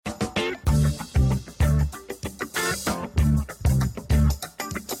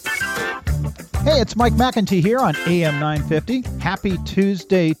Hey, it's Mike McIntee here on AM 950. Happy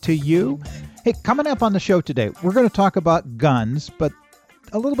Tuesday to you. Hey, coming up on the show today, we're going to talk about guns, but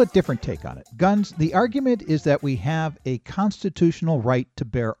a little bit different take on it. Guns, the argument is that we have a constitutional right to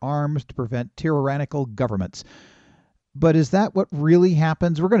bear arms to prevent tyrannical governments. But is that what really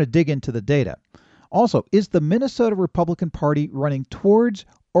happens? We're going to dig into the data. Also, is the Minnesota Republican Party running towards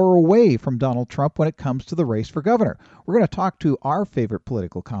or away from Donald Trump when it comes to the race for governor? We're going to talk to our favorite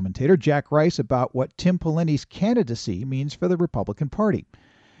political commentator, Jack Rice, about what Tim Pelini's candidacy means for the Republican Party.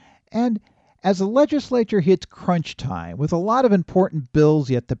 And as the legislature hits crunch time with a lot of important bills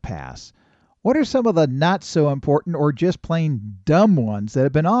yet to pass, what are some of the not so important or just plain dumb ones that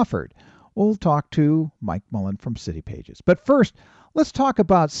have been offered? We'll talk to Mike Mullen from City Pages. But first, let's talk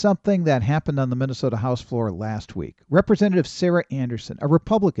about something that happened on the Minnesota House floor last week. Representative Sarah Anderson, a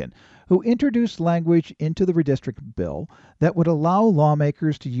Republican, who introduced language into the redistricting bill that would allow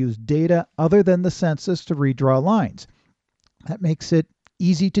lawmakers to use data other than the census to redraw lines. That makes it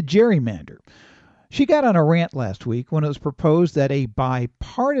easy to gerrymander. She got on a rant last week when it was proposed that a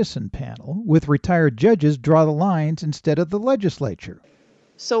bipartisan panel with retired judges draw the lines instead of the legislature.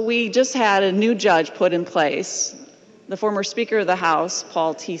 So we just had a new judge put in place, the former Speaker of the House,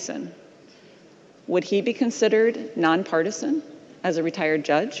 Paul Thiessen. Would he be considered nonpartisan as a retired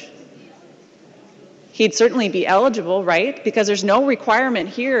judge? He'd certainly be eligible, right? Because there's no requirement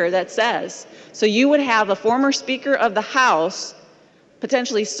here that says. So you would have a former Speaker of the House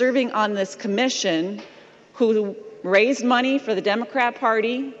potentially serving on this commission who raised money for the Democrat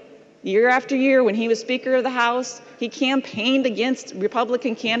Party year after year. When he was Speaker of the House, he campaigned against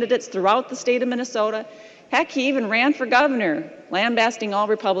Republican candidates throughout the state of Minnesota. Heck, he even ran for governor, lambasting all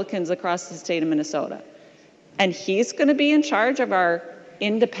Republicans across the state of Minnesota. And he's going to be in charge of our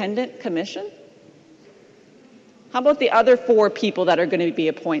independent commission? How about the other 4 people that are going to be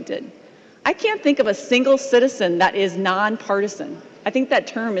appointed? I can't think of a single citizen that is nonpartisan. I think that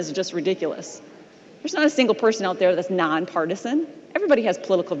term is just ridiculous. There's not a single person out there that's nonpartisan. Everybody has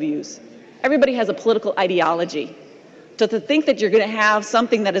political views. Everybody has a political ideology. So to think that you're going to have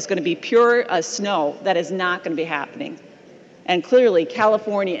something that is going to be pure as snow, that is not going to be happening. And clearly,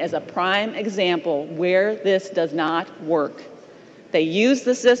 California is a prime example where this does not work. They used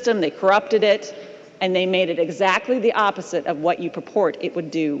the system, they corrupted it, and they made it exactly the opposite of what you purport it would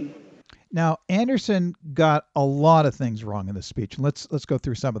do. Now, Anderson got a lot of things wrong in this speech, and let's go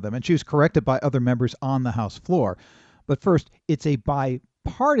through some of them. And she was corrected by other members on the House floor. But first, it's a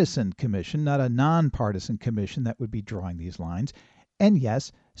bipartisan commission, not a nonpartisan commission that would be drawing these lines. And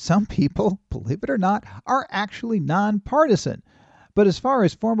yes, some people, believe it or not, are actually nonpartisan. But as far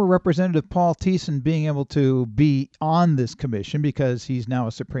as former Representative Paul Thiessen being able to be on this commission because he's now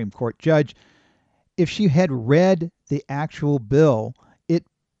a Supreme Court judge, if she had read the actual bill, it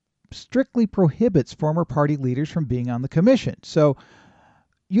strictly prohibits former party leaders from being on the commission. So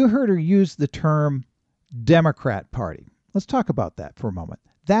you heard her use the term Democrat Party. Let's talk about that for a moment.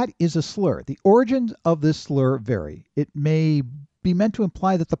 That is a slur. The origins of this slur vary. It may be meant to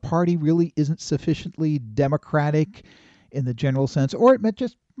imply that the party really isn't sufficiently democratic in the general sense, or it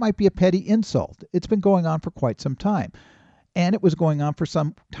just might be a petty insult. It's been going on for quite some time. And it was going on for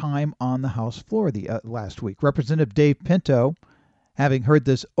some time on the House floor last week. Representative Dave Pinto, having heard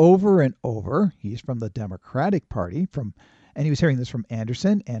this over and over, he's from the Democratic Party, and he was hearing this from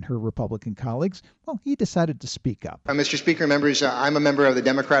Anderson and her Republican colleagues, well, he decided to speak up. Mr. Speaker, members, I'm a member of the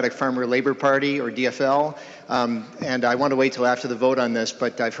Democratic Farmer Labor Party, or DFL, and I want to wait till after the vote on this,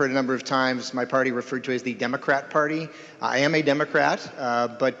 but I've heard a number of times my party referred to as the Democrat Party. I am a Democrat,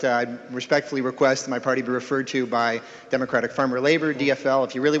 but I respectfully request that my party be referred to by Democratic Farmer Labor, DFL.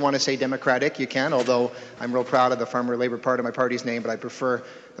 If you really want to say Democratic, you can, although I'm real proud of the Farmer Labor part of my party's name, but I prefer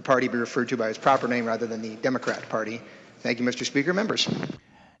the party be referred to by its proper name rather than the Democrat Party. Thank you, Mr. Speaker. Members.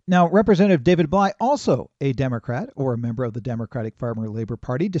 Now, Representative David Bly, also a Democrat or a member of the Democratic Farmer Labor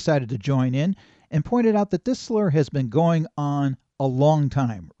Party, decided to join in and pointed out that this slur has been going on a long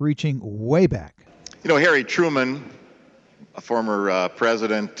time, reaching way back. You know, Harry Truman, a former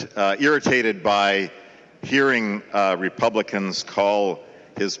president, irritated by hearing Republicans call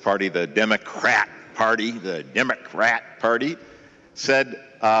his party the Democrat Party, said,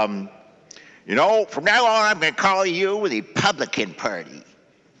 you know, from now on, I'm going to call you the Publican Party.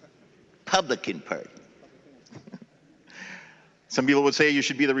 Publican Party. Some people would say you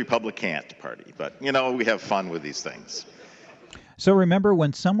should be the Republican Party, but, you know, we have fun with these things. So remember,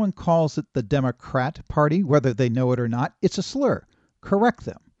 when someone calls it the Democrat Party, whether they know it or not, it's a slur. Correct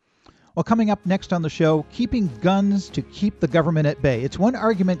them. Well, coming up next on the show, keeping guns to keep the government at bay. It's one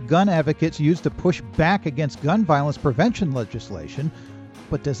argument gun advocates use to push back against gun violence prevention legislation.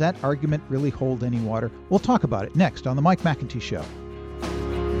 but does that argument really hold any water? We'll talk about it next on The Mike McIntee Show.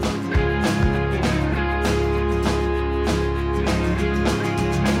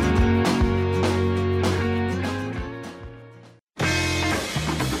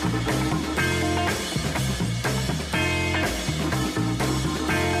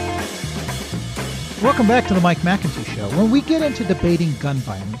 Welcome back to the Mike McIntee Show. When we get into debating gun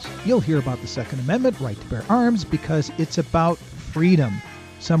violence, you'll hear about the Second Amendment, right to bear arms, because it's about freedom.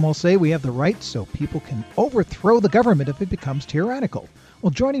 Some will say we have the right so people can overthrow the government if it becomes tyrannical.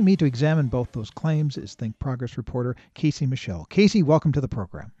 Well, joining me to examine both those claims is Think Progress reporter Casey Michelle. Casey, welcome to the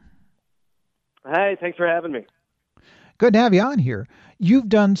program. Hey, thanks for having me. Good to have you on here. You've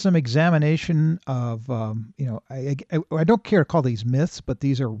done some examination of, I don't care to call these myths, but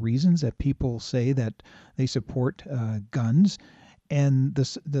these are reasons that people say that they support guns and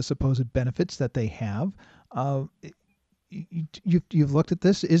the supposed benefits that they have. You've looked at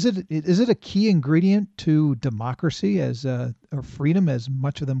this. Is it a key ingredient to democracy or freedom, as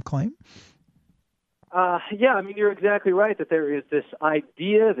much of them claim? Yeah, I mean, you're exactly right that there is this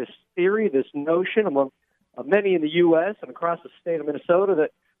idea, this theory, this notion among many in the U.S. and across the state of Minnesota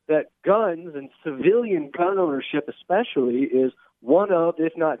that guns and civilian gun ownership especially is one of,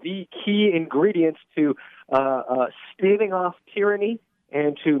 if not the key ingredients to staving off tyranny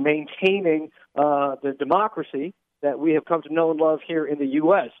and to maintaining the democracy that we have come to know and love here in the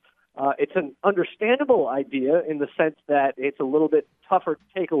U.S. It's an understandable idea in the sense that it's a little bit tougher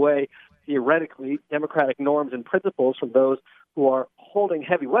to take away, theoretically, democratic norms and principles from those who are holding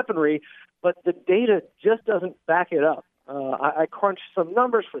heavy weaponry, but the data just doesn't back it up. I crunched some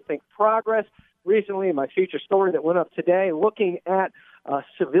numbers for Think Progress recently in my feature story that went up today, looking at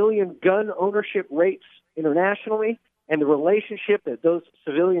civilian gun ownership rates internationally and the relationship that those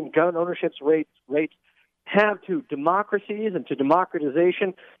civilian gun ownership rates have to democracies and to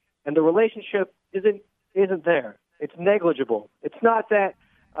democratization, and the relationship isn't there. It's negligible. It's not that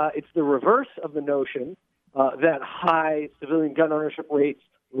it's the reverse of the notion that high civilian gun ownership rates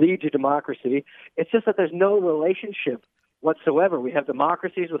lead to democracy. It's just that there's no relationship whatsoever. We have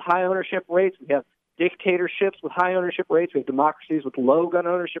democracies with high ownership rates. We have dictatorships with high ownership rates. We have democracies with low gun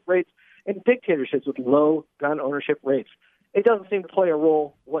ownership rates and dictatorships with low gun ownership rates. It doesn't seem to play a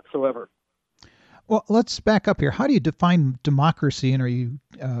role whatsoever. Well, let's back up here. How do you define democracy, and are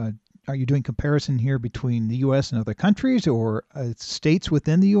you doing comparison here between the U.S. and other countries, or states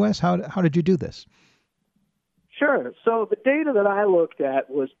within the U.S.? How did you do this? Sure. So the data that I looked at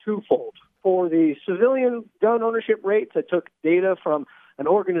was twofold. For the civilian gun ownership rates, I took data from an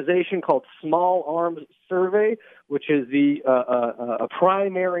organization called Small Arms Survey, which is a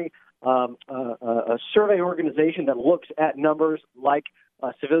primary survey organization that looks at numbers like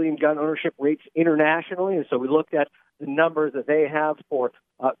civilian gun ownership rates internationally. And so we looked at the numbers that they have for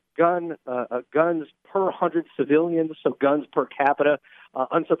guns per 100 civilians, so guns per capita.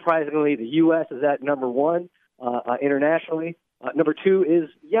 Unsurprisingly, the U.S. is at number one internationally. Number two is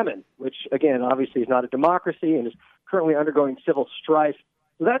Yemen, which, again, obviously is not a democracy and is currently undergoing civil strife.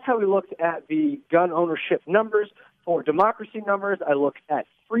 So that's how we looked at the gun ownership numbers. For democracy numbers, I looked at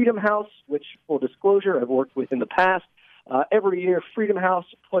Freedom House, which, full disclosure, I've worked with in the past. Every year, Freedom House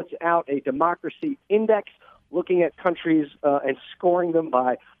puts out a democracy index looking at countries and scoring them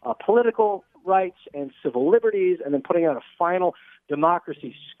by political rights and civil liberties, and then putting out a final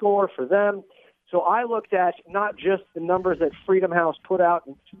democracy score for them. So I looked at not just the numbers that Freedom House put out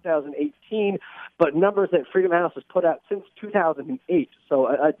in 2018, but numbers that Freedom House has put out since 2008, so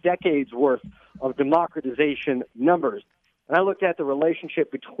a decade's worth of democratization numbers. And I looked at the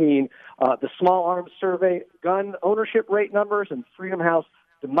relationship between the Small Arms Survey gun ownership rate numbers and Freedom House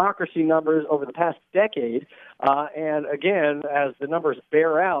democracy numbers over the past decade. And again, as the numbers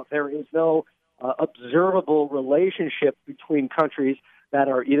bear out, there is no observable relationship between countries that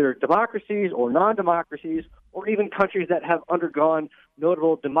are either democracies or non-democracies, or even countries that have undergone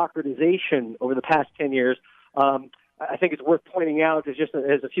notable democratization over the past 10 years. I think it's worth pointing out as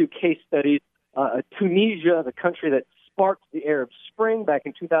a few case studies. Tunisia, the country that sparked the Arab Spring back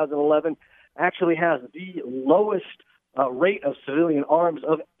in 2011, actually has the lowest rate of civilian arms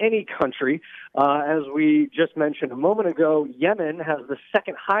of any country. As we just mentioned a moment ago, Yemen has the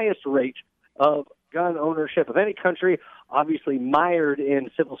second highest rate of gun ownership of any country, obviously mired in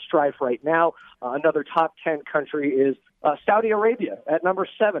civil strife right now. Another top 10 country is Saudi Arabia at number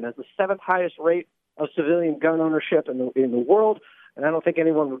 7, has the 7th highest rate of civilian gun ownership in the world. And I don't think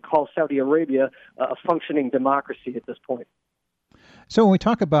anyone would call Saudi Arabia a functioning democracy at this point. So when we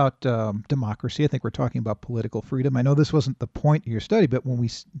talk about democracy, I think we're talking about political freedom. I know this wasn't the point of your study, but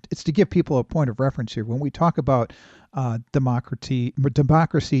it's to give people a point of reference here. When we talk about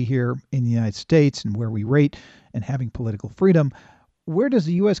democracy here in the United States and where we rate and having political freedom. Where does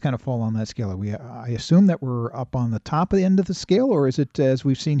the U.S. kind of fall on that scale? I assume that we're up on the top of the end of the scale, or is it, as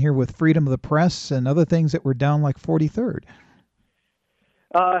we've seen here with freedom of the press and other things, that we're down like 43rd?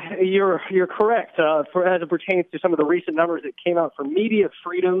 You're correct. As it pertains to some of the recent numbers that came out for media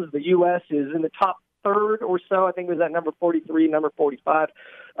freedoms, the U.S. is in the top third or so. I think it was at number 43, number 45.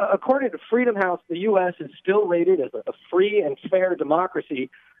 According to Freedom House, the U.S. is still rated as a free and fair democracy.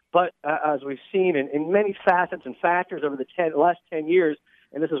 But as we've seen in many facets and factors over the last 10 years,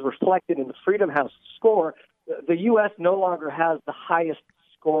 and this is reflected in the Freedom House score, the U.S. no longer has the highest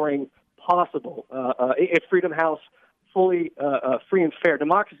scoring possible. If Freedom House fully free and fair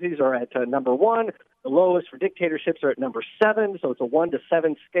democracies are at number 1. The lowest for dictatorships are at number 7, so it's a 1 to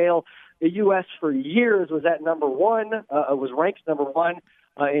 7 scale. The U.S. for years was at number 1, was ranked number 1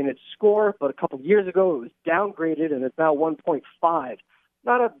 in its score, but a couple of years ago it was downgraded, and it's now 1.5.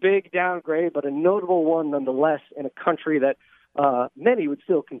 Not a big downgrade, but a notable one nonetheless in a country that many would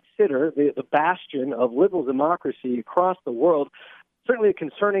still consider the bastion of liberal democracy across the world. Certainly a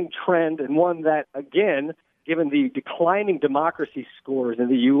concerning trend, and one that, again, given the declining democracy scores in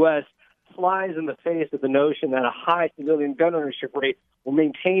the U.S., flies in the face of the notion that a high civilian gun ownership rate will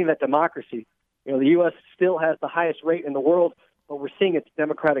maintain that democracy. You know, the U.S. still has the highest rate in the world, but we're seeing its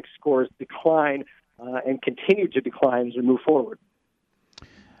democratic scores decline and continue to decline as we move forward.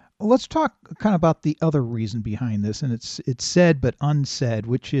 Let's talk kind of about the other reason behind this, and it's said but unsaid,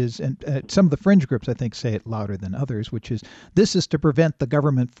 which is, and some of the fringe groups I think say it louder than others, which is this is to prevent the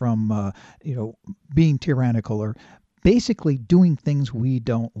government from, being tyrannical or basically doing things we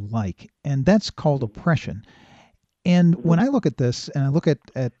don't like, and that's called oppression. And when I look at this and I look at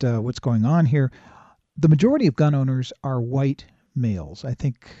what's going on here, the majority of gun owners are white males. I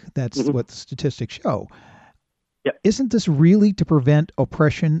think that's what the statistics show. Yep. Isn't this really to prevent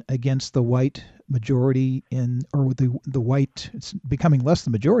oppression against the white majority or the white, it's becoming less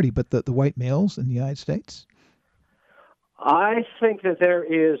the majority, but the white males in the United States? I think that there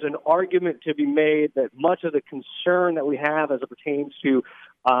is an argument to be made that much of the concern that we have as it pertains to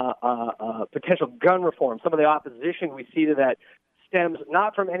potential gun reform, some of the opposition we see to that stems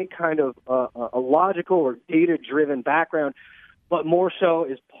not from any kind of a logical or data-driven background, but more so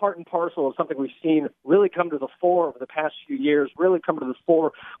is part and parcel of something we've seen really come to the fore over the past few years, really come to the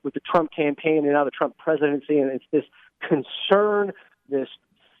fore with the Trump campaign and now the Trump presidency. And it's this concern, this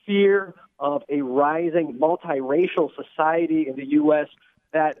fear of a rising multiracial society in the U.S.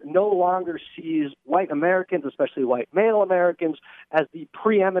 that no longer sees white Americans, especially white male Americans, as the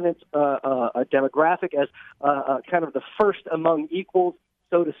preeminent demographic, as kind of the first among equals,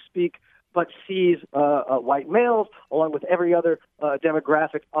 so to speak, but sees white males, along with every other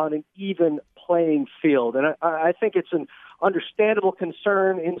demographic, on an even playing field. And I think it's an understandable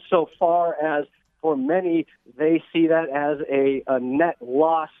concern insofar as, for many, they see that as a net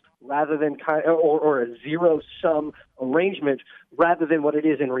loss rather than or a zero-sum arrangement, rather than what it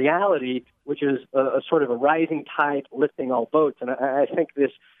is in reality, which is a sort of a rising tide lifting all boats. And I think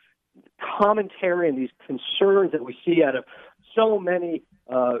this commentary and these concerns that we see out of so many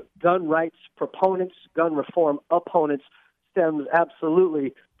gun rights proponents, gun reform opponents, stems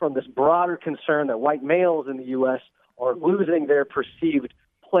absolutely from this broader concern that white males in the U.S. are losing their perceived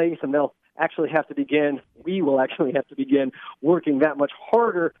place, and we will actually have to begin working that much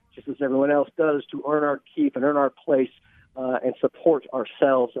harder, just as everyone else does, to earn our keep and earn our place and support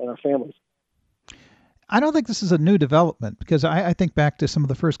ourselves and our families. I don't think this is a new development, because I think back to some of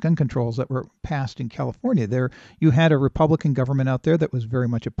the first gun controls that were passed in California. There, you had a Republican government out there that was very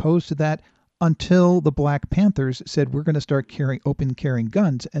much opposed to that until the Black Panthers said we're going to start open carrying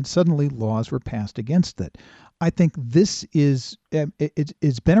guns, and suddenly laws were passed against it. I think this is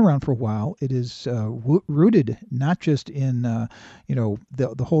it's been around for a while. It is rooted not just in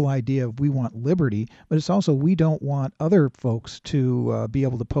the whole idea of we want liberty, but it's also we don't want other folks to be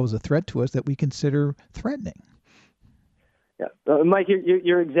able to pose a threat to us that we consider threatening. Yeah, Mike,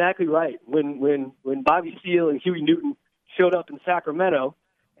 you're exactly right. When Bobby Seale and Huey Newton showed up in Sacramento,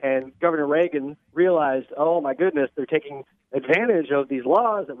 and Governor Reagan realized, oh my goodness, they're taking advantage of these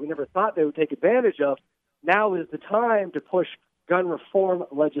laws that we never thought they would take advantage of. Now is the time to push gun reform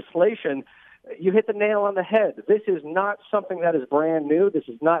legislation. You hit the nail on the head. This is not something that is brand new. This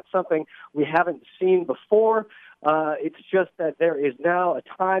is not something we haven't seen before. It's just that there is now a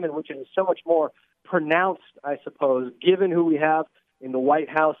time in which it is so much more pronounced, I suppose, given who we have in the White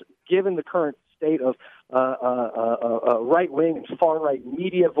House, given the current state of right-wing and far-right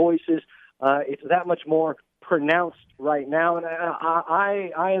media voices. It's that much more pronounced right now, and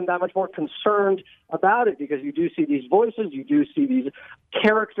I am that much more concerned about it because you do see these voices, you do see these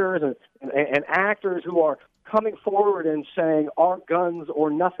characters and actors who are coming forward and saying, our guns or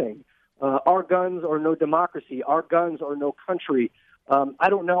nothing, our guns or no democracy, our guns or no country. I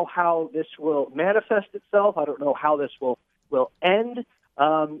don't know how this will manifest itself. I don't know how this will end.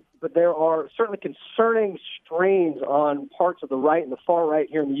 But there are certainly concerning strains on parts of the right and the far right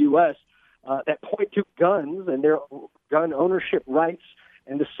here in the U.S. That point to guns and their gun ownership rights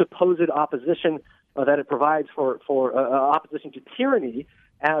and the supposed opposition that it provides for opposition to tyranny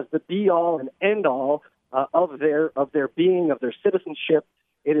as the be-all and end-all of their being, of their citizenship.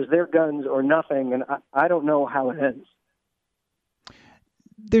 It is their guns or nothing, and I don't know how it ends.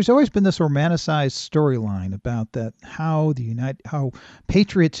 There's always been this romanticized storyline about that how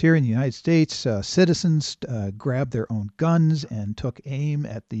patriots here in the United States, citizens, grabbed their own guns and took aim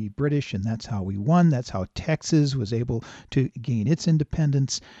at the British, and that's how we won. That's how Texas was able to gain its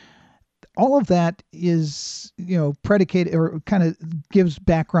independence. All of that is, predicated or kind of gives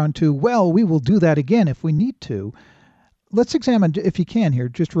background to, well, we will do that again if we need to. Let's examine, if you can here,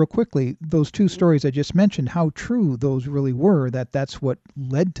 just real quickly, those two stories I just mentioned, how true those really were, that's what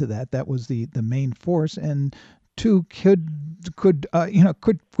led to that. That was the main force. And two, could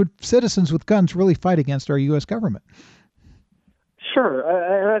citizens with guns really fight against our U.S. government? Sure.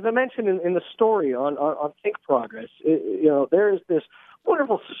 And as I mentioned in the story on Think Progress, there is this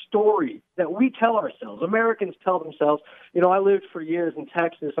wonderful story that we tell ourselves. Americans tell themselves. I lived for years in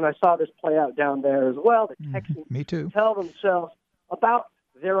Texas, and I saw this play out down there as well. The Texans Me too. tell themselves about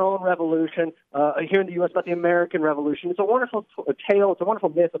their own revolution here in the U.S., about the American Revolution. It's a wonderful tale. It's a wonderful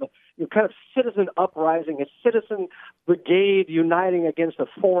myth of a kind of citizen uprising, a citizen brigade uniting against a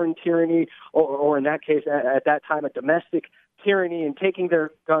foreign tyranny, or in that case, at that time, a domestic tyranny, and taking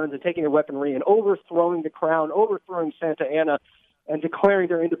their guns and taking their weaponry and overthrowing the crown, overthrowing Santa Anna, and declaring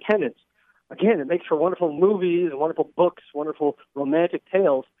their independence. Again, it makes for wonderful movies and wonderful books, wonderful romantic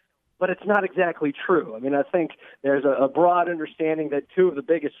tales, but it's not exactly true. I mean, I think there's a broad understanding that two of the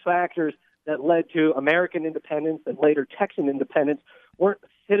biggest factors that led to American independence and later Texan independence weren't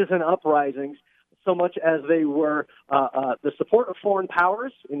citizen uprisings so much as they were the support of foreign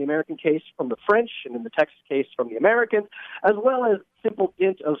powers, in the American case from the French and in the Texas case from the Americans, as well as simple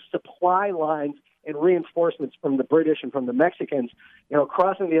dint of supply lines and reinforcements from the British and from the Mexicans,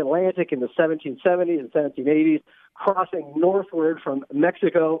 crossing the Atlantic in the 1770s and 1780s, crossing northward from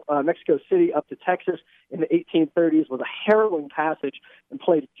Mexico City up to Texas in the 1830s was a harrowing passage and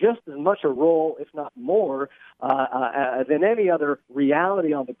played just as much a role, if not more, than any other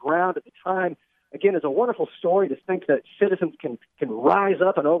reality on the ground at the time. Again, it's a wonderful story to think that citizens can rise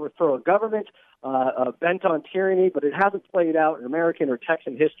up and overthrow a government bent on tyranny, but it hasn't played out in American or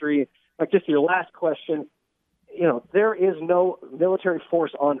Texan history. Like just your last question, there is no military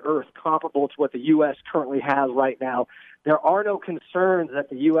force on earth comparable to what the U.S. currently has right now. There are no concerns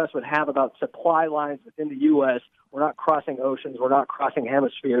that the U.S. would have about supply lines within the U.S. We're not crossing oceans. We're not crossing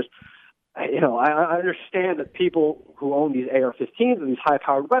hemispheres. I understand that people who own these AR-15s and these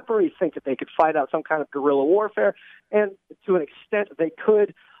high-powered weaponry think that they could fight out some kind of guerrilla warfare, and to an extent they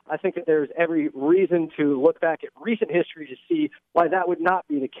could. I think that there's every reason to look back at recent history to see why that would not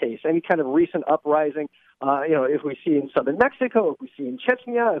be the case. Any kind of recent uprising, if we see in southern Mexico, if we see in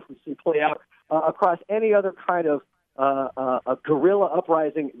Chechnya, if we see play out across any other kind of a guerrilla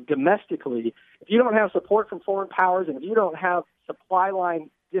uprising domestically, if you don't have support from foreign powers and if you don't have supply line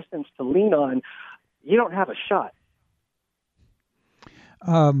distance to lean on, you don't have a shot.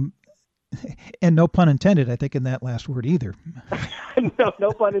 And no pun intended, I think, in that last word either.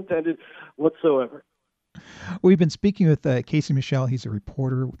 No pun intended whatsoever. We've been speaking with Casey Michel. He's a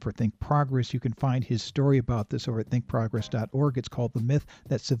reporter for Think Progress. You can find his story about this over at thinkprogress.org. It's called The Myth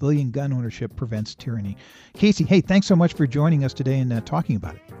That Civilian Gun Ownership Prevents Tyranny. Casey, hey, thanks so much for joining us today and talking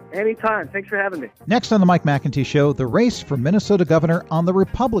about it. Anytime. Thanks for having me. Next on the Mike McIntee Show, the race for Minnesota governor on the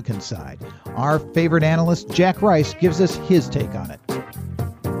Republican side. Our favorite analyst, Jack Rice, gives us his take on it.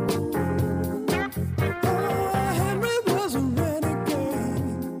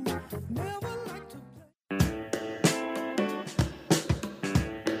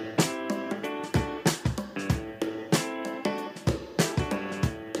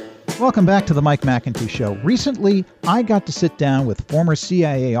 Welcome back to the Mike McIntee Show. Recently, I got to sit down with former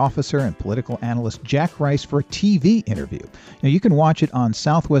CIA officer and political analyst Jack Rice for a TV interview. Now, you can watch it on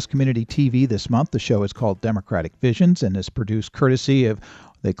Southwest Community TV this month. The show is called Democratic Visions and is produced courtesy of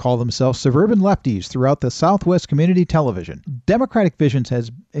They call themselves suburban lefties throughout the Southwest Community Television. Democratic Visions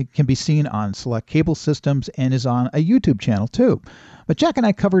can be seen on select cable systems and is on a YouTube channel too. But Jack and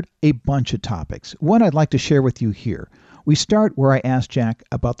I covered a bunch of topics. One I'd like to share with you here. We start where I asked Jack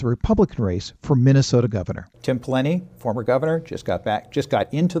about the Republican race for Minnesota governor. Tim Pawlenty, former governor, just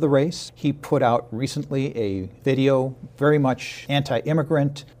got into the race. He put out recently a video, very much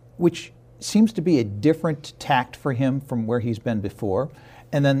anti-immigrant, which seems to be a different tact for him from where he's been before.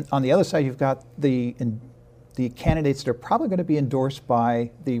 And then on the other side, you've got the candidates that are probably going to be endorsed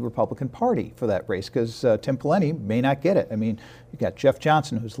by the Republican Party for that race, because Tim Pawlenty may not get it. I mean, you've got Jeff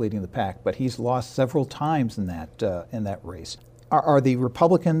Johnson, who's leading the pack, but he's lost several times in that race. Are the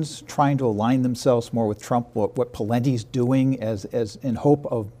Republicans trying to align themselves more with Trump, what Pawlenty's doing as in hope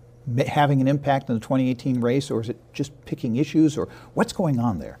of having an impact in the 2018 race, or is it just picking issues, or what's going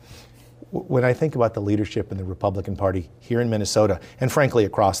on there? When I think about the leadership in the Republican Party here in Minnesota, and frankly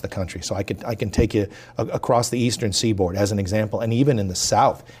across the country, so I can take you across the eastern seaboard as an example, and even in the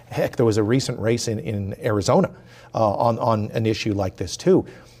South. Heck, there was a recent race in Arizona on an issue like this too.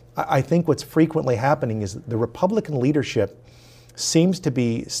 I think what's frequently happening is the Republican leadership seems to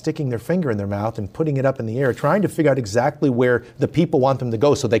be sticking their finger in their mouth and putting it up in the air, trying to figure out exactly where the people want them to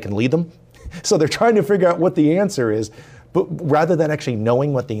go so they can lead them. So they're trying to figure out what the answer is, but rather than actually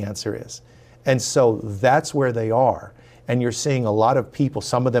knowing what the answer is. And so that's where they are. And you're seeing a lot of people,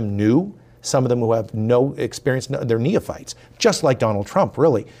 some of them new, some of them who have no experience, they're neophytes, just like Donald Trump,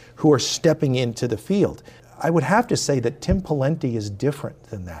 really, who are stepping into the field. I would have to say that Tim Pawlenty is different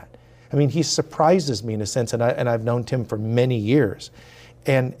than that. I mean, he surprises me in a sense, and I've known Tim for many years.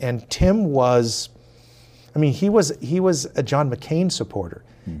 And Tim was, I mean, he was a John McCain supporter.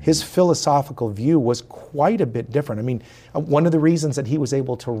 His philosophical view was quite a bit different. I mean, one of the reasons that he was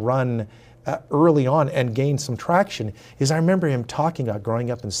able to run early on and gain some traction is I remember him talking about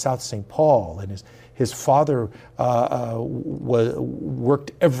growing up in South St. Paul, and his father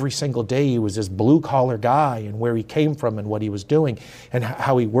worked every single day. He was this blue-collar guy, and where he came from and what he was doing and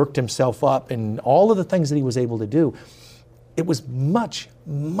how he worked himself up and all of the things that he was able to do. It was much,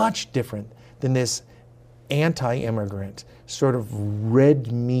 much different than this anti-immigrant, sort of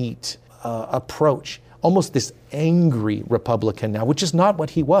red meat approach, almost this angry Republican now, which is not what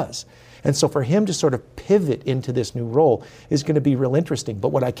he was. And so for him to sort of pivot into this new role is going to be real interesting. But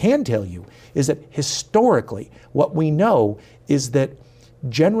what I can tell you is that historically, what we know is that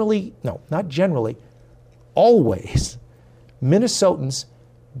always, Minnesotans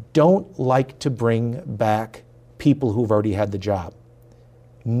don't like to bring back people who've already had the job.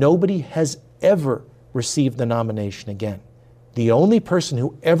 Nobody has ever received the nomination again. The only person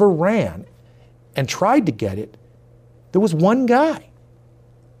who ever ran and tried to get it, there was one guy,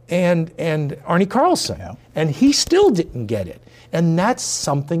 and Arnie Carlson, yeah. And he still didn't get it. And that's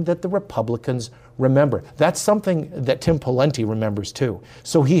something that the Republicans remember. That's something that Tim Pawlenty remembers too.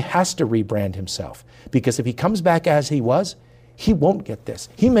 So he has to rebrand himself, because if he comes back as he was, he won't get this.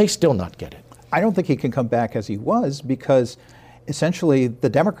 He may still not get it. I don't think he can come back as he was, because essentially the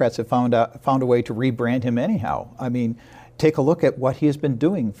Democrats have found a way to rebrand him anyhow. I mean, take a look at what he has been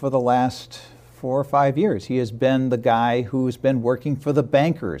doing for the last 4 or 5 years. He has been the guy who's been working for the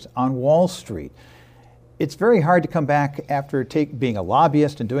bankers on Wall Street. It's very hard to come back after being a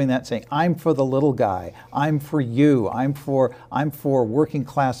lobbyist and doing that, saying, I'm for the little guy, I'm for you, I'm for working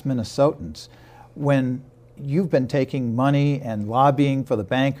class Minnesotans, when you've been taking money and lobbying for the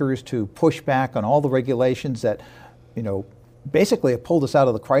bankers to push back on all the regulations that, basically have pulled us out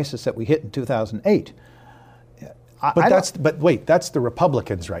of the crisis that we hit in 2008. But wait, that's the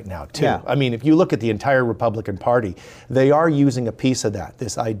Republicans right now too. Yeah. I mean, if you look at the entire Republican Party, they are using a piece of that,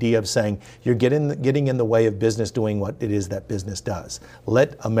 this idea of saying you're getting in the way of business doing what it is that business does.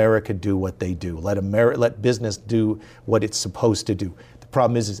 Let America do what they do. Let business do what it's supposed to do. The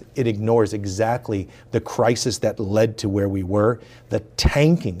problem is it ignores exactly the crisis that led to where we were, the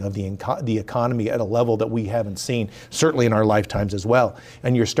tanking of the economy at a level that we haven't seen, certainly in our lifetimes as well.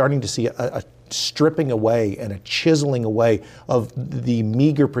 And you're starting to see a stripping away and a chiseling away of the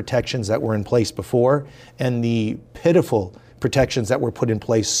meager protections that were in place before and the pitiful protections that were put in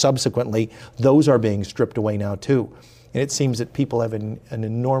place subsequently. Those are being stripped away now too. And it seems that people have an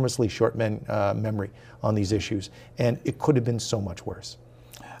enormously short memory on these issues, and it could have been so much worse.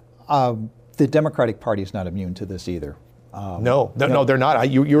 The Democratic Party is not immune to this either. No, they're not.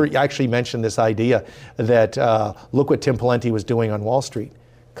 You actually mentioned this idea that look what Tim Pawlenty was doing on Wall Street.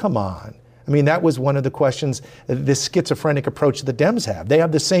 Come on. I mean, that was one of the questions, this schizophrenic approach the Dems have. They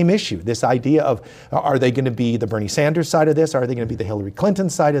have the same issue, this idea of, are they going to be the Bernie Sanders side of this? Are they going to be the Hillary Clinton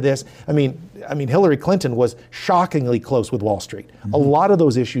side of this? I mean, Hillary Clinton was shockingly close with Wall Street. Mm-hmm. A lot of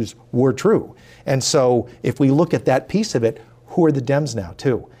those issues were true. And so if we look at that piece of it, who are the Dems now,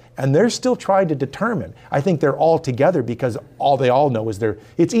 too? And they're still trying to determine. I think they're all together because all they all know is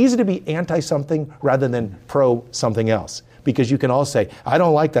it's easy to be anti-something rather than pro-something else. Because you can all say, I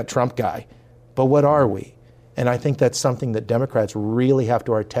don't like that Trump guy, but what are we? And I think that's something that Democrats really have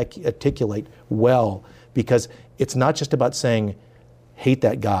to articulate well, because it's not just about saying, hate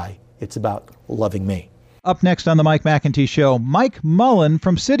that guy, it's about loving me. Up next on the Mike McIntee Show, Mike Mullen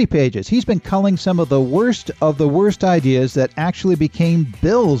from City Pages. He's been culling some of the worst ideas that actually became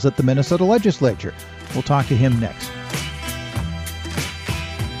bills at the Minnesota legislature. We'll talk to him next.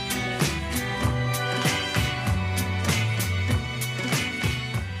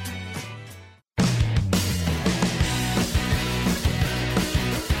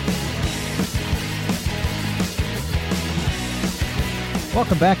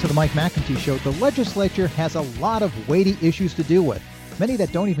 Welcome back to the Mike McIntee Show. The legislature has a lot of weighty issues to deal with, many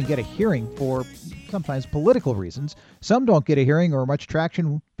that don't even get a hearing for sometimes political reasons. Some don't get a hearing or much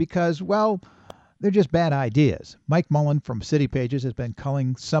traction because, well, they're just bad ideas. Mike Mullen from City Pages has been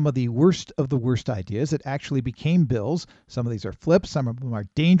culling some of the worst ideas that actually became bills. Some of these are flips, some of them are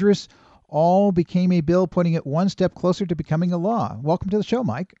dangerous. All became a bill, putting it one step closer to becoming a law. Welcome to the show,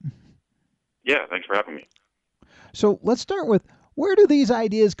 Mike. Yeah, thanks for having me. So let's start with, where do these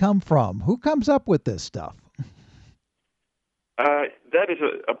ideas come from? Who comes up with this stuff? That is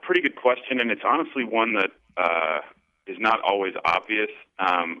a pretty good question, and it's honestly one that is not always obvious.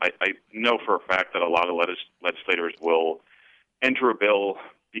 I know for a fact that a lot of legislators will enter a bill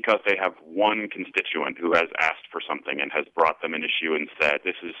because they have one constituent who has asked for something and has brought them an issue and said,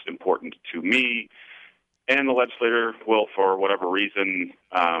 this is important to me. And the legislator will, for whatever reason,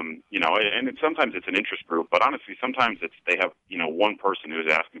 and sometimes it's an interest group, but honestly, sometimes they have, one person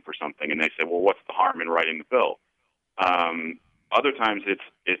who's asking for something, and they say, well, what's the harm in writing the bill? Other times it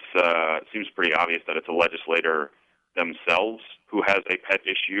seems pretty obvious that it's a legislator themselves who has a pet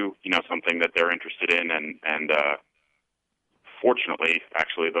issue, something that they're interested in, and fortunately,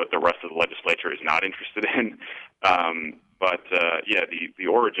 actually, the rest of the legislature is not interested in. But the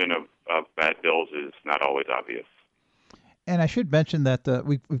origin of bad bills is not always obvious. And I should mention that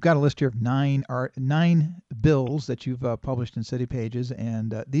we've got a list here of nine bills that you've published in City Pages,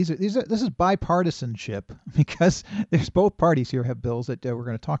 and this is bipartisanship, because there's both parties here have bills that we're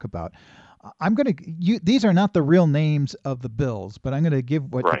going to talk about. These are not the real names of the bills, but I'm going to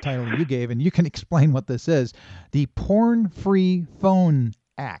give what the title you gave, and you can explain what this is. The Porn-Free Phone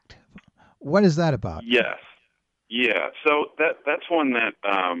Act. What is that about? Yes. Yeah, so that's one that,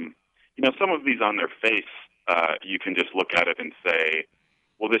 some of these on their face, you can just look at it and say,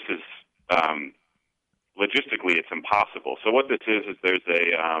 well, this is, logistically, it's impossible. So what this is there's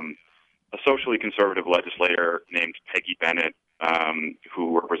a socially conservative legislator named Peggy Bennett,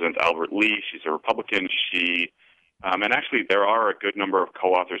 who represents Albert Lee. She's a Republican. And actually there are a good number of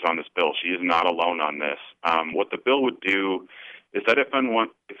co-authors on this bill. She is not alone on this. What the bill would do is that if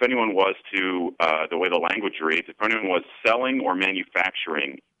anyone was to, the way the language reads, if anyone was selling or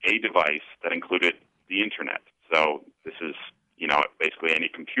manufacturing a device that included the internet, so this is, basically any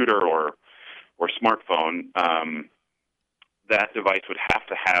computer or smartphone, that device would have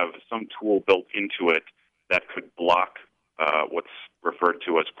to have some tool built into it that could block what's referred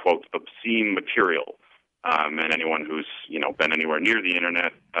to as, quote, obscene material. And anyone who's, been anywhere near the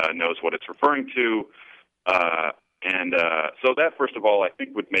internet knows what it's referring to. So that, first of all, I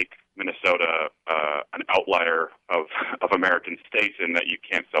think would make Minnesota an outlier of American states in that you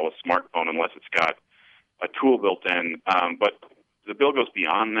can't sell a smartphone unless it's got a tool built in. But the bill goes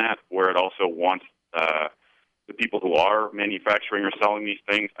beyond that, where it also wants the people who are manufacturing or selling these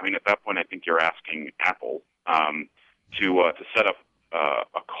things. I mean, at that point, I think you're asking Apple to set up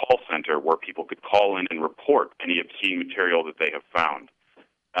a call center where people could call in and report any obscene material that they have found,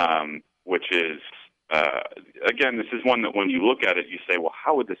 which is, again, this is one that when you look at it, you say, well,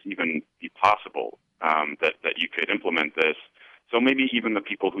 how would this even be possible, that you could implement this? So maybe even the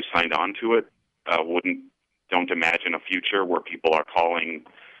people who signed on to it don't imagine a future where people are calling,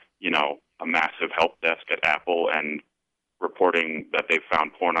 a massive help desk at Apple and reporting that they've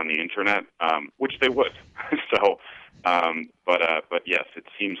found porn on the internet, which they would. So, but yes, it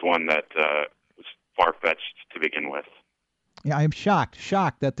seems one that was far-fetched to begin with. Yeah, I'm shocked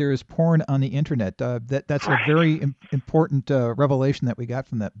that there is porn on the internet. That's a very important revelation that we got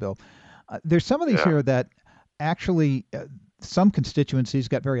from that bill. There's some of these here that actually some constituencies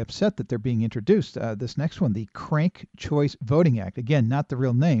got very upset that they're being introduced. This next one, the Crank Choice Voting Act. Again, not the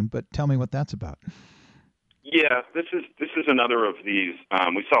real name, but tell me what that's about. Yeah, this is another of these.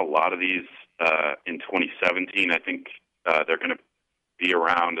 We saw a lot of these in 2017. I think they're going to be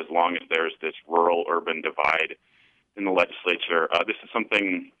around as long as there's this rural-urban divide in the legislature. This is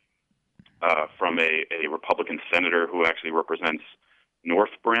something from a Republican senator who actually represents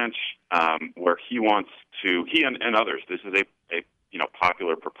North Branch, where he wants to, he and others, this is a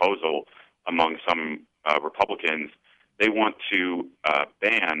popular proposal among some Republicans. They want to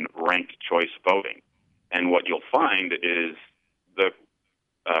ban ranked choice voting. And what you'll find is the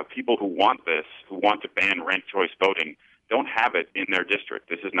people who want this, who want to ban ranked choice voting, don't have it in their district.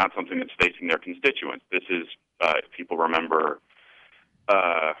 This is not something that's facing their constituents. This is, if people remember,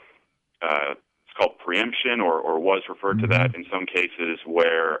 it's called preemption, or was referred to that in some cases,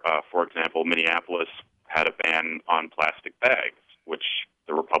 where, for example, Minneapolis had a ban on plastic bags, which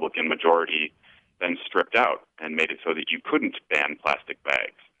the Republican majority then stripped out and made it so that you couldn't ban plastic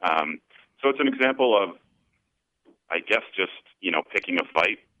bags. So it's an example of, I guess, just picking a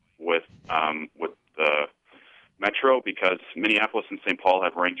fight with the Metro, because Minneapolis and St. Paul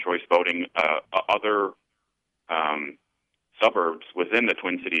have ranked choice voting. Other suburbs within the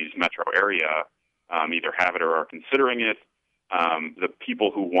Twin Cities metro area either have it or are considering it. The people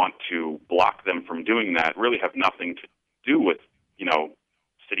who want to block them from doing that really have nothing to do with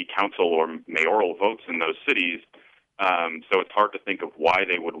city council or mayoral votes in those cities. So it's hard to think of why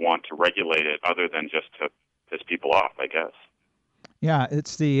they would want to regulate it other than just to piss people off, I guess. Yeah,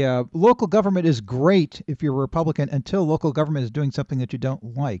 it's the local government is great if you're a Republican until local government is doing something that you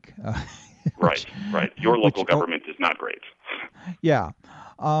don't like. Right. Your local government is not great. Yeah.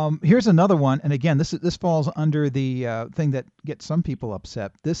 Here's another one, and again, this falls under the thing that gets some people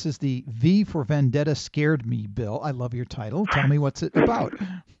upset. This is the V for Vendetta Scared Me bill. I love your title. Tell me what's it about.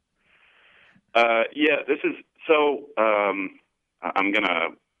 This is so. I'm gonna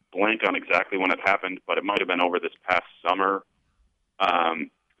blank on exactly when it happened, but it might have been over this past summer.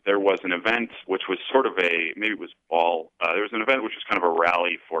 There was an event which was sort of maybe it was fall. There was an event which was kind of a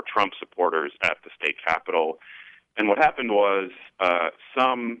rally for Trump supporters at the state capitol. And what happened was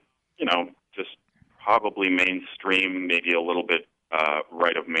some, just probably mainstream, maybe a little bit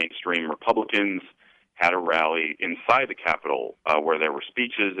right of mainstream Republicans had a rally inside the Capitol where there were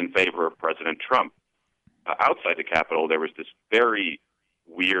speeches in favor of President Trump. Outside the Capitol, there was this very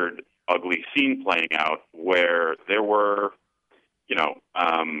weird, ugly scene playing out where there were,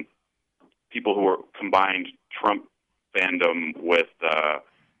 people who were combined Trump fandom with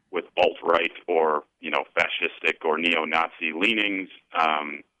alt-right or fascistic or neo-Nazi leanings,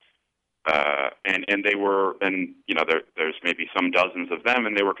 and they were, there's maybe some dozens of them,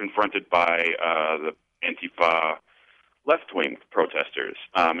 and they were confronted by the Antifa left-wing protesters,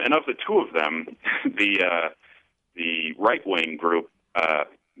 and of the two of them, the right-wing group,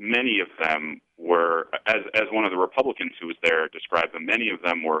 many of them were, as one of the Republicans who was there described them, many of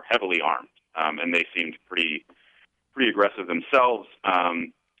them were heavily armed, and they seemed pretty aggressive themselves.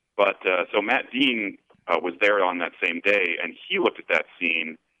 So Matt Dean was there on that same day, and he looked at that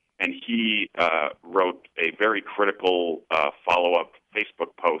scene, and he wrote a very critical follow-up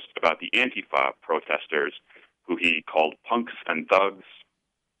Facebook post about the Antifa protesters, who he called punks and thugs.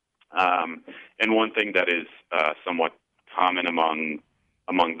 And one thing that is somewhat common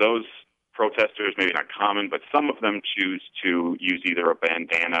among those protesters, maybe not common, but some of them choose to use either a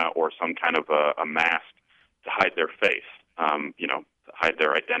bandana or some kind of a mask to hide their face, to hide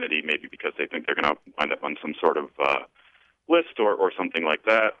their identity, maybe because they think they're going to wind up on some sort of list or something like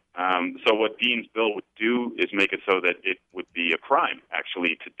that. So what Dean's bill would do is make it so that it would be a crime,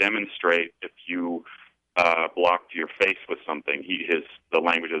 actually, to demonstrate if you blocked your face with something. The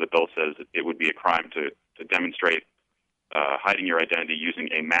language of the bill says it would be a crime to demonstrate hiding your identity using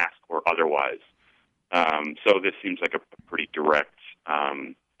a mask or otherwise. So this seems like a pretty direct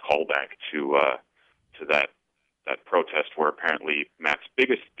callback to that protest, where apparently Matt's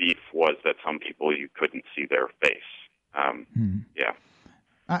biggest beef was that some people, you couldn't see their face. Yeah.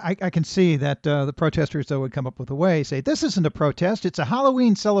 I can see that the protesters, though, would come up with a way, say, this isn't a protest, it's a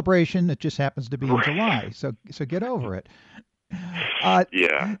Halloween celebration that just happens to be in July, so get over it.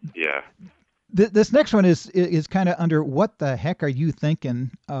 Yeah. This next one is kind of under what the heck are you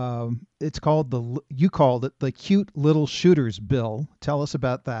thinking? It's called you called it the Cute Little Shooters Bill. Tell us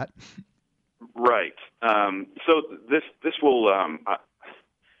about that. Right. So this will.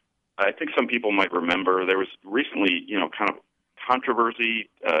 I think some people might remember there was recently, kind of controversy,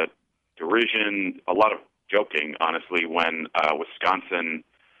 derision, a lot of joking, honestly, when Wisconsin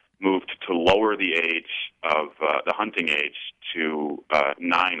moved to lower the age of the hunting age to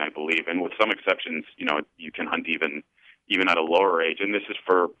 9, I believe, and with some exceptions, you can hunt even at a lower age, and this is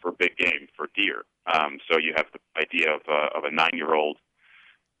for big game, for deer. So you have the idea of a 9-year-old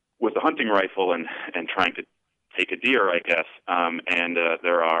with a hunting rifle and trying to take a deer, I guess. And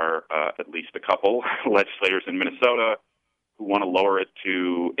there are at least a couple legislators in Minnesota who want to lower it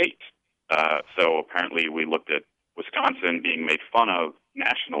to 8. So apparently we looked at Wisconsin being made fun of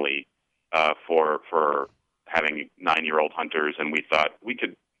nationally for having 9-year-old hunters, and we thought we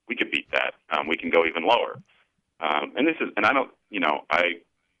could beat that. We can go even lower. And I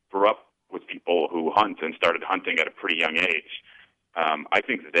grew up with people who hunt and started hunting at a pretty young age. I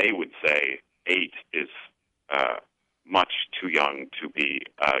think they would say 8 is much too young to be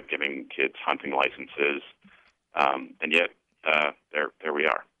giving kids hunting licenses, and yet there we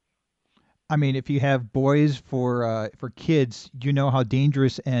are. I mean, if you have boys for kids, you know how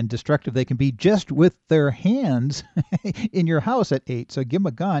dangerous and destructive they can be just with their hands in your house at 8. So give them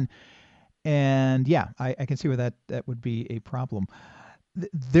a gun, and yeah, I can see where that would be a problem.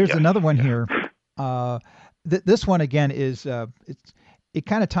 There's another one here. This one again is it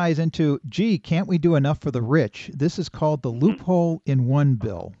kind of ties into, gee, can't we do enough for the rich? This is called the loophole in one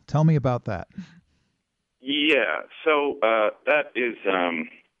bill. Tell me about that. Yeah, so that is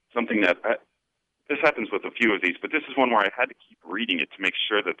something that this happens with a few of these, but this is one where I had to keep reading it to make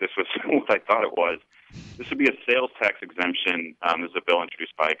sure that this was what I thought it was. This would be a sales tax exemption. This is a bill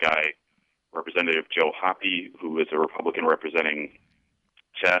introduced by a guy, Representative Joe Hoppe, who is a Republican representing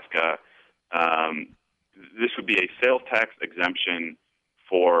Chaska. This would be a sales tax exemption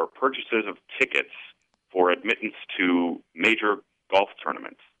for purchases of tickets for admittance to major golf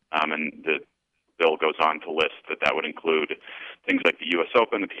tournaments. And the bill goes on to list that would include things like the U.S.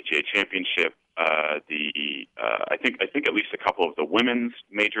 Open, the PGA Championship, I think at least a couple of the women's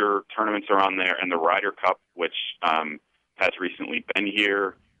major tournaments are on there, and the Ryder Cup, which has recently been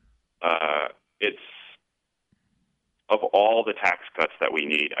here. It's of all the tax cuts that we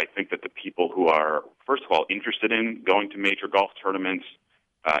need, I think that the people who are, first of all, interested in going to major golf tournaments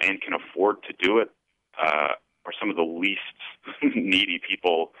and can afford to do it are some of the least needy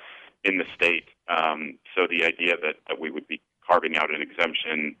people in the state. So the idea that we would be carving out an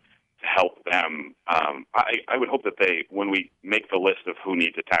exemption to help them, I would hope that when we make the list of who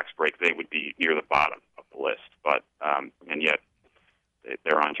needs a tax break, they would be near the bottom of the list. But and yet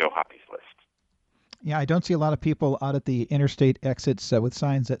they're on Joe Hoppe's list. Yeah, I don't see a lot of people out at the interstate exits with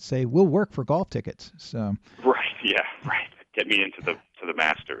signs that say "We'll work for golf tickets." So right, yeah, right. Get me into the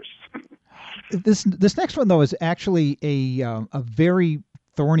Masters. This next one though is actually a very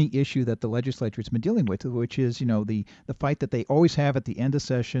thorny issue that the legislature has been dealing with, which is the fight that they always have at the end of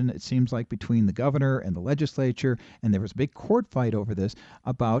session. It seems like between the governor and the legislature, and there was a big court fight over this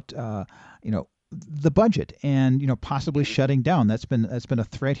about the budget and possibly shutting down. That's been a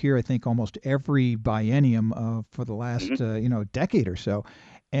threat here. I think almost every biennium for the last decade or so.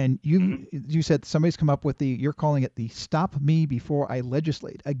 And you said somebody's come up with you're calling it the "Stop Me Before I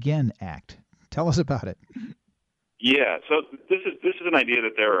Legislate Again" Act. Tell us about it. Yeah, so this is an idea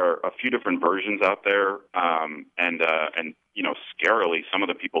that there are a few different versions out there, and scarily, some of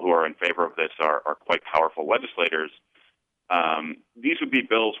the people who are in favor of this are quite powerful legislators. These would be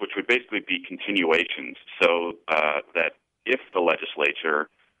bills which would basically be continuations, so that if the legislature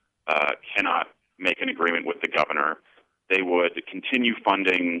cannot make an agreement with the governor, they would continue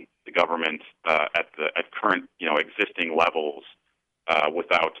funding the government at current existing levels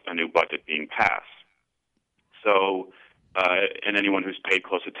without a new budget being passed. So, and anyone who's paid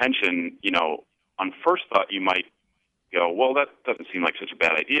close attention, on first thought you might go, well, that doesn't seem like such a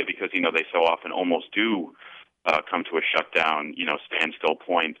bad idea because, they so often almost do come to a shutdown, standstill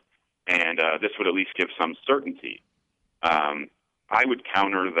point, and this would at least give some certainty. I would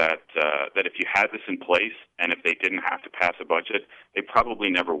counter that if you had this in place and if they didn't have to pass a budget, they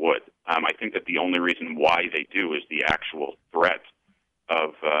probably never would. I think that the only reason why they do is the actual threat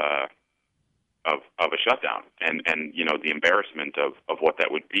of a shutdown and the embarrassment of what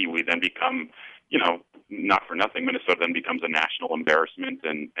that would be. We then become, not for nothing, Minnesota then becomes a national embarrassment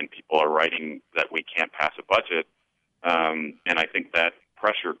and people are writing that we can't pass a budget. And I think that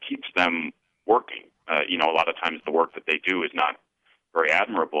pressure keeps them working. A lot of times the work that they do is not very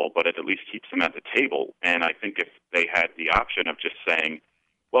admirable, but it at least keeps them at the table. And I think if they had the option of just saying,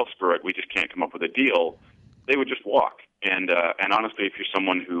 well, screw it, we just can't come up with a deal, they would just walk. And honestly, if you're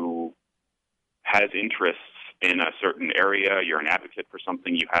someone who has interests in a certain area, you're an advocate for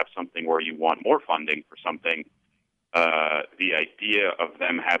something, you have something where you want more funding for something, the idea of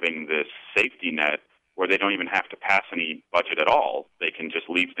them having this safety net where they don't even have to pass any budget at all. They can just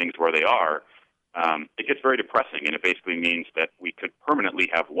leave things where they are. It gets very depressing, and it basically means that we could permanently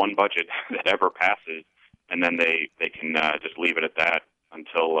have one budget that ever passes, and then they can just leave it at that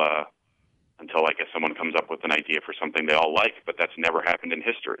until I guess someone comes up with an idea for something they all like, but that's never happened in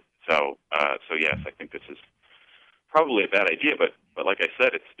history. So yes, I think this is probably a bad idea, but like I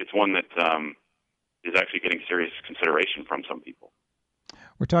said, it's one that is actually getting serious consideration from some people.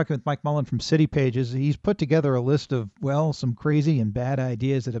 We're talking with Mike Mullen from City Pages. He's put together a list of, well, some crazy and bad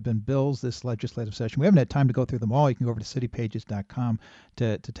ideas that have been bills this legislative session. We haven't had time to go through them all. You can go over to citypages.com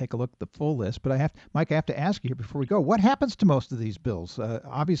to take a look at the full list. But Mike, I have to ask you here before we go, what happens to most of these bills?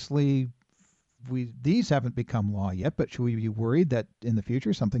 Obviously, these haven't become law yet, but should we be worried that in the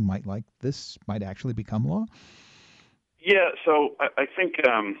future something like this might actually become law? Yeah, so I think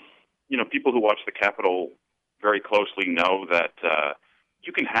people who watch the Capitol very closely know that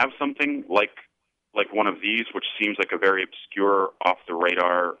you can have something like one of these, which seems like a very obscure,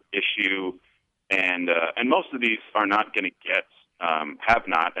 off-the-radar issue, and most of these are not going to get, have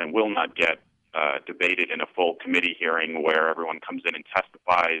not, and will not get debated in a full committee hearing where everyone comes in and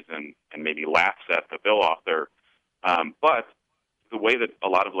testifies and maybe laughs at the bill author. But the way that a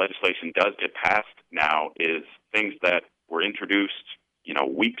lot of legislation does get passed now is things that were introduced,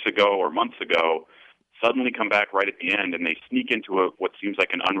 weeks ago or months ago suddenly come back right at the end, and they sneak into what seems like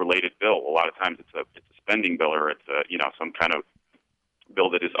an unrelated bill. A lot of times it's a spending bill, or it's some kind of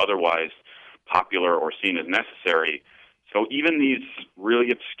bill that is otherwise popular or seen as necessary. So even these really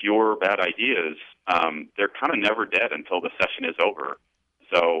obscure bad ideas, they're kind of never dead until the session is over.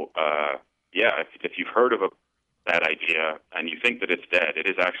 So if you've heard of a bad idea and you think that it's dead, it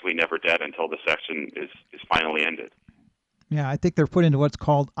is actually never dead until the session is finally ended. Yeah, I think they're put into what's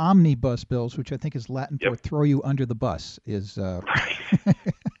called omnibus bills, which I think is Latin for throw you under the bus.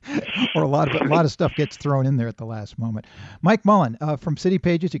 Or a lot of stuff gets thrown in there at the last moment. Mike Mullen from City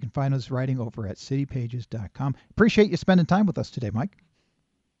Pages. You can find his writing over at citypages.com. Appreciate you spending time with us today, Mike.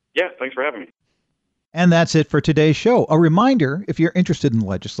 Yeah, thanks for having me. And that's it for today's show. A reminder, if you're interested in the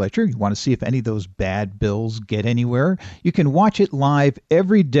legislature, you want to see if any of those bad bills get anywhere, you can watch it live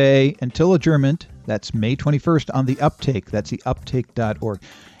every day until adjournment. That's May 21st on The Uptake. That's theuptake.org.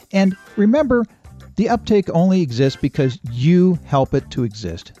 And remember, The Uptake only exists because you help it to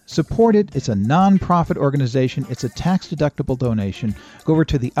exist. Support it. It's a nonprofit organization. It's a tax-deductible donation. Go over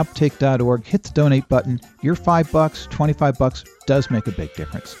to theuptake.org, hit the donate button. Your $5, $25 does make a big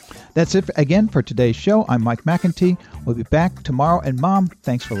difference. That's it again for today's show. I'm Mike McIntee. We'll be back tomorrow. And Mom,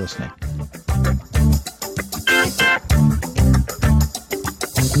 thanks for listening.